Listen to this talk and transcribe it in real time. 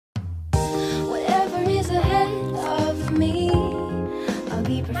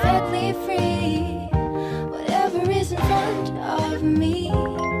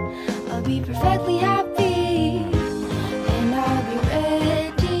perfectly happy, and I'll be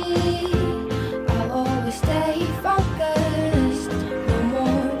ready. I'll always stay focused, no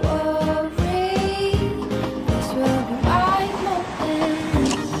more worry. This will be my moment.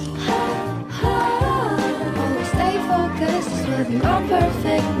 Always stay focused, this will be my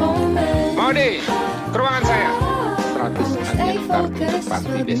perfect moment. Maudy, ke ruangan saya. 100 Stay admin focused, kartu this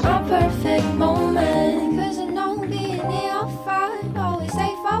will be besok. my perfect moment. Cause I know being here I'll find. Always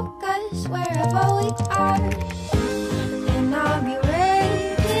stay focused wherever we are, and I'll be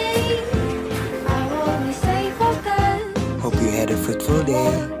ready. I'll always stay focused. Hope you had a fruitful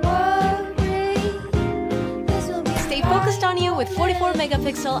day. Stay focused on you with 44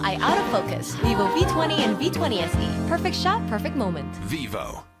 megapixel eye autofocus. Vivo V20 and V20 SE. Perfect shot, perfect moment.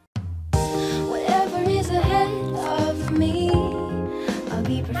 Vivo. Whatever is ahead of me, I'll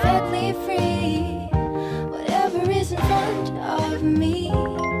be perfectly free. Whatever is in front of me,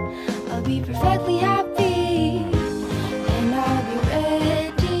 I'll be perfectly happy, and I'll be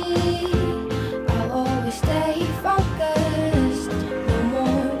ready. I'll always stay focused, no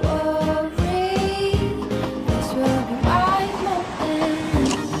more worry. This will be my moment.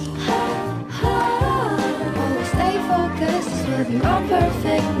 Always stay focused, this will be my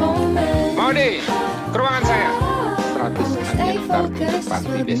perfect moment. Maudy, ke ruangan saya. 100 Stay admin kartu focused, this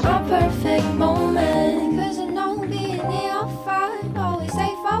will be besok. my perfect moment. Cause I know being here I'll find. Always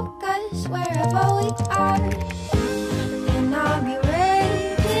stay focused wherever we are, and I'll be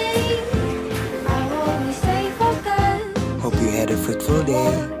ready. I'll always stay focused. Hope you had a fruitful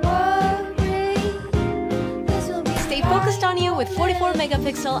day. Stay focused on you with 44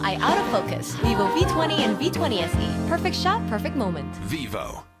 megapixel eye autofocus. Vivo V20 and V20 SE. Perfect shot, perfect moment.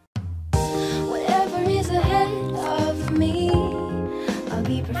 Vivo. Whatever is ahead of me, I'll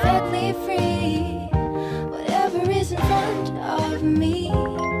be perfectly free. Whatever is in front of me,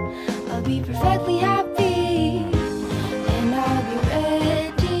 I'll be perfectly happy, and I'll be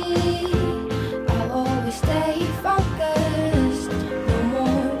ready. I'll always stay focused, no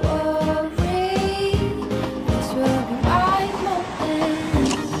more worry. This will be my moment.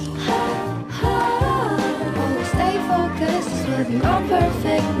 Always stay focused, this will be my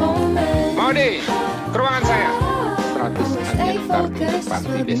perfect moment. Maudy, ke ruangan saya. 100 Stay admin kartu focused, this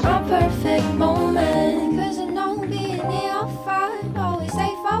will be besok. my perfect moment. Cause I know being here I'll find. Always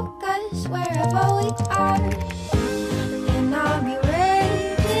stay focused wherever we are, and I'll be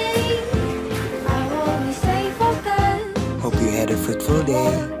ready. I'll always stay focused. Hope you had a fruitful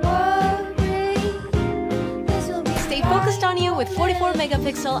day. Stay focused on you with 44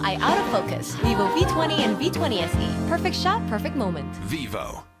 megapixel eye autofocus. Vivo V20 and V20 SE. Perfect shot, perfect moment.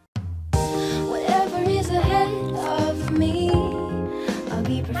 Vivo. Whatever is ahead of me, I'll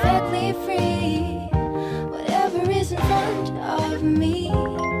be perfectly free. Whatever is in front of me,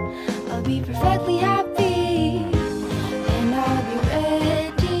 I'll be perfectly happy, and I'll be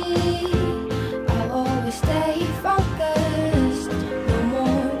ready. I'll always stay focused, no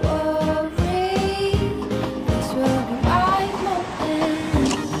more worry. This will be my moment.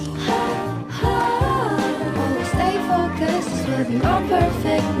 Always stay focused, this will be my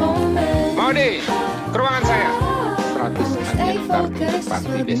perfect moment. Maudy, ke ruangan saya. 100 Stay admin focused, this kartu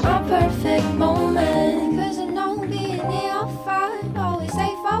will be besok. my perfect moment. Cause I know being here I'll find. Always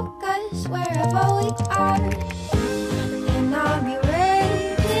stay focused wherever we are, and I'll be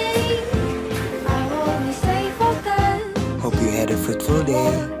ready. I'll always stay focused. Hope you had a fruitful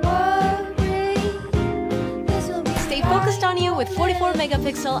day. Stay focused on you with 44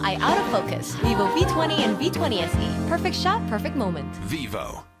 megapixel eye autofocus. Vivo V20 and V20 SE. Perfect shot, perfect moment.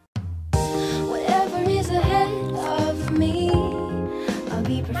 Vivo. Whatever is ahead of me, I'll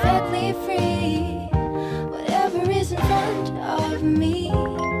be perfectly free. Whatever is in front of me,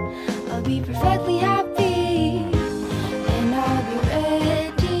 I'll be perfectly happy, and I'll be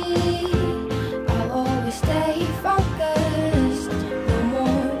ready. I'll always stay focused, no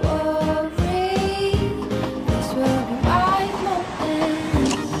more worry. This will be my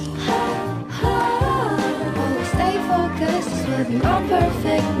moment. Always stay focused, this will be my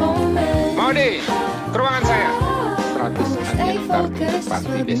perfect moment. Maudy, ke ruangan saya. 100 Stay admin focused, this kartu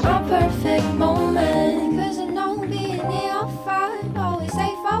will be besok. my perfect moment. Cause I know being here I'll find. Always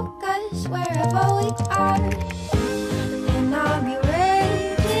stay focused wherever we are, and I'll be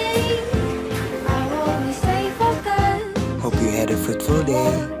ready. I'll always stay focused. Hope you had a fruitful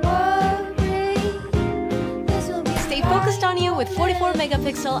day. Stay focused on you with 44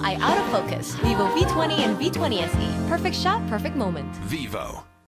 megapixel eye autofocus. Vivo V20 and V20 SE. Perfect shot, perfect moment. Vivo.